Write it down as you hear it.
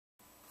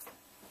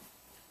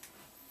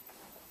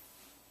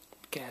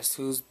Guess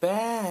who's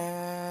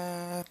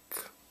back?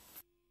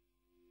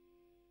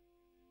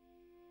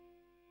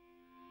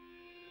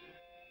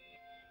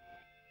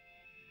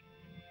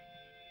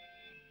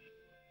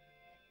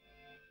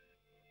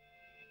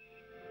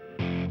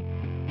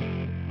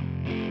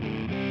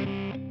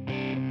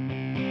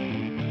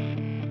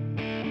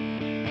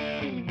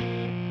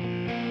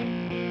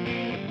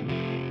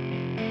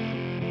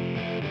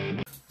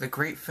 The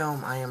great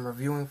film I am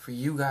reviewing for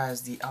you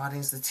guys, the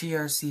audience, the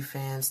TRC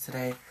fans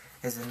today,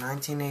 is a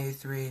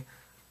 1983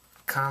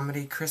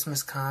 comedy,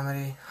 Christmas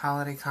comedy,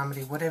 holiday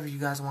comedy, whatever you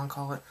guys want to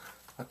call it,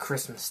 A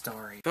Christmas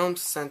Story. The film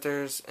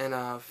centers in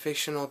a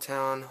fictional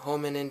town,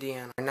 home in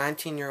Indiana. A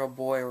 19-year-old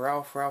boy,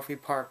 Ralphie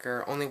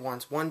Parker, only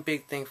wants one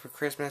big thing for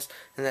Christmas,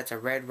 and that's a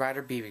Red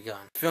Ryder BB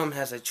gun. The film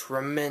has a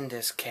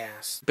tremendous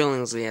cast.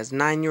 Billingsley as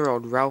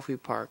 9-year-old Ralphie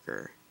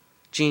Parker,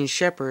 Gene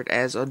Shepard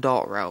as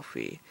adult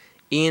Ralphie,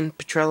 Ian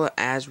Petrella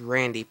as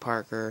Randy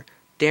Parker,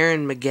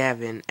 Darren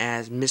McGavin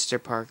as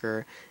Mr.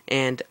 Parker,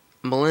 and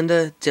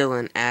Melinda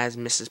Dillon as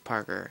Mrs.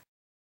 Parker.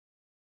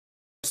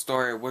 The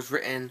story was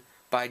written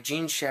by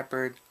Gene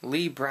Shepard,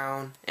 Lee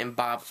Brown, and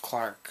Bob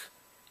Clark,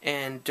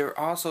 and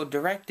also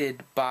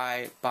directed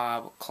by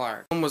Bob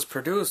Clark. The film was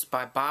produced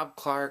by Bob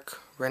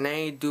Clark,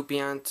 Renee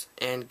Dupont,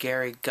 and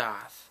Gary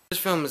Goth. This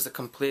film is a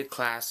complete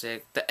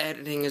classic. The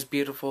editing is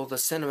beautiful, the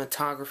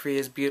cinematography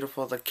is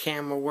beautiful, the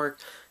camera work,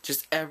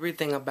 just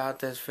everything about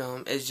this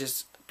film is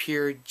just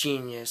pure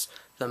genius.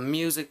 The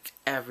music,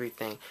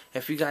 everything.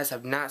 If you guys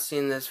have not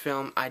seen this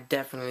film, I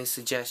definitely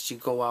suggest you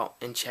go out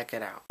and check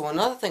it out. So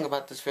another thing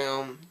about this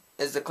film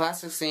is the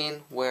classic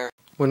scene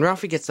when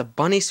Ralphie gets a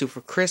bunny suit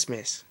for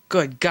Christmas.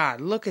 Good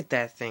God, look at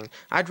that thing.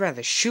 I'd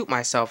rather shoot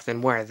myself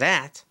than wear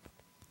that.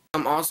 The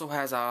film also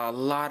has a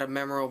lot of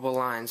memorable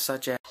lines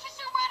such as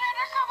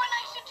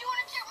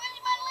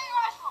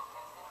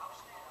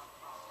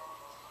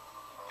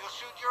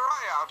your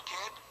eye out,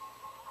 kid.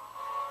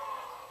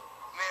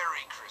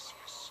 Merry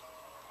Christmas.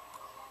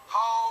 Ho,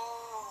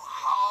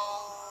 ho,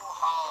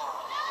 ho.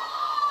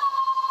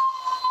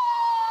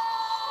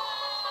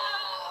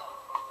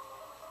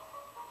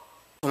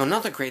 So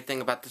another great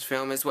thing about this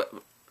film is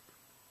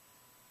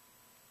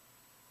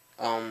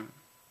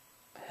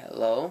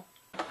hello?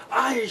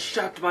 I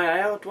shot my eye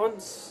out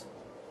once.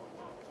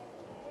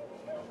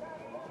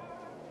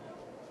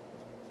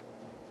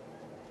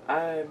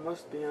 I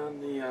must be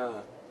on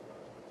the,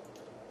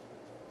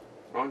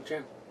 wrong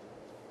channel.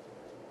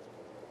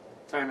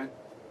 Sorry, man.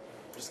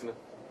 I'm just gonna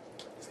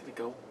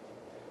go.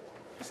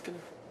 Just gonna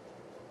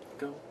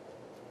go.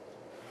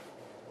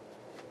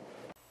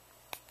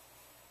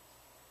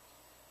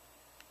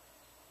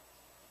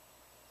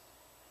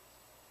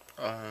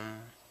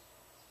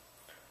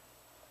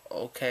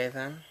 Okay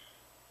then.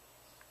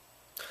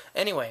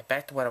 Anyway,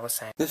 back to what I was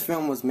saying. This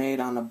film was made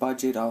on a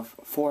budget of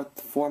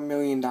 $4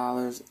 million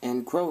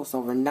and grossed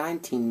over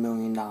 $19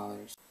 million.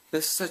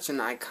 This is such an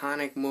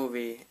iconic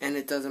movie, and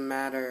it doesn't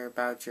matter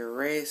about your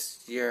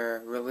race, your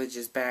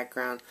religious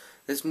background.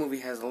 This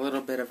movie has a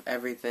little bit of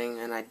everything,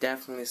 and I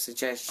definitely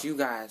suggest you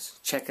guys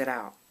check it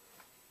out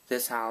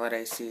this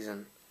holiday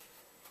season.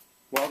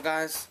 Well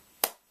guys,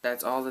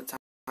 that's all the time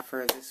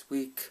for this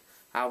week.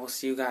 I will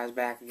see you guys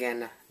back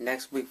again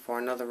next week for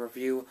another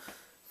review.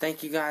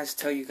 Thank you guys.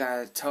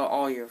 Tell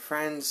all your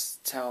friends,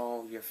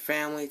 tell your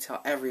family,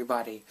 tell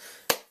everybody.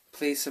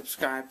 Please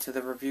subscribe to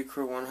the Review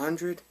Crew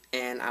 100,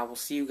 and I will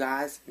see you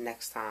guys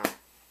next time.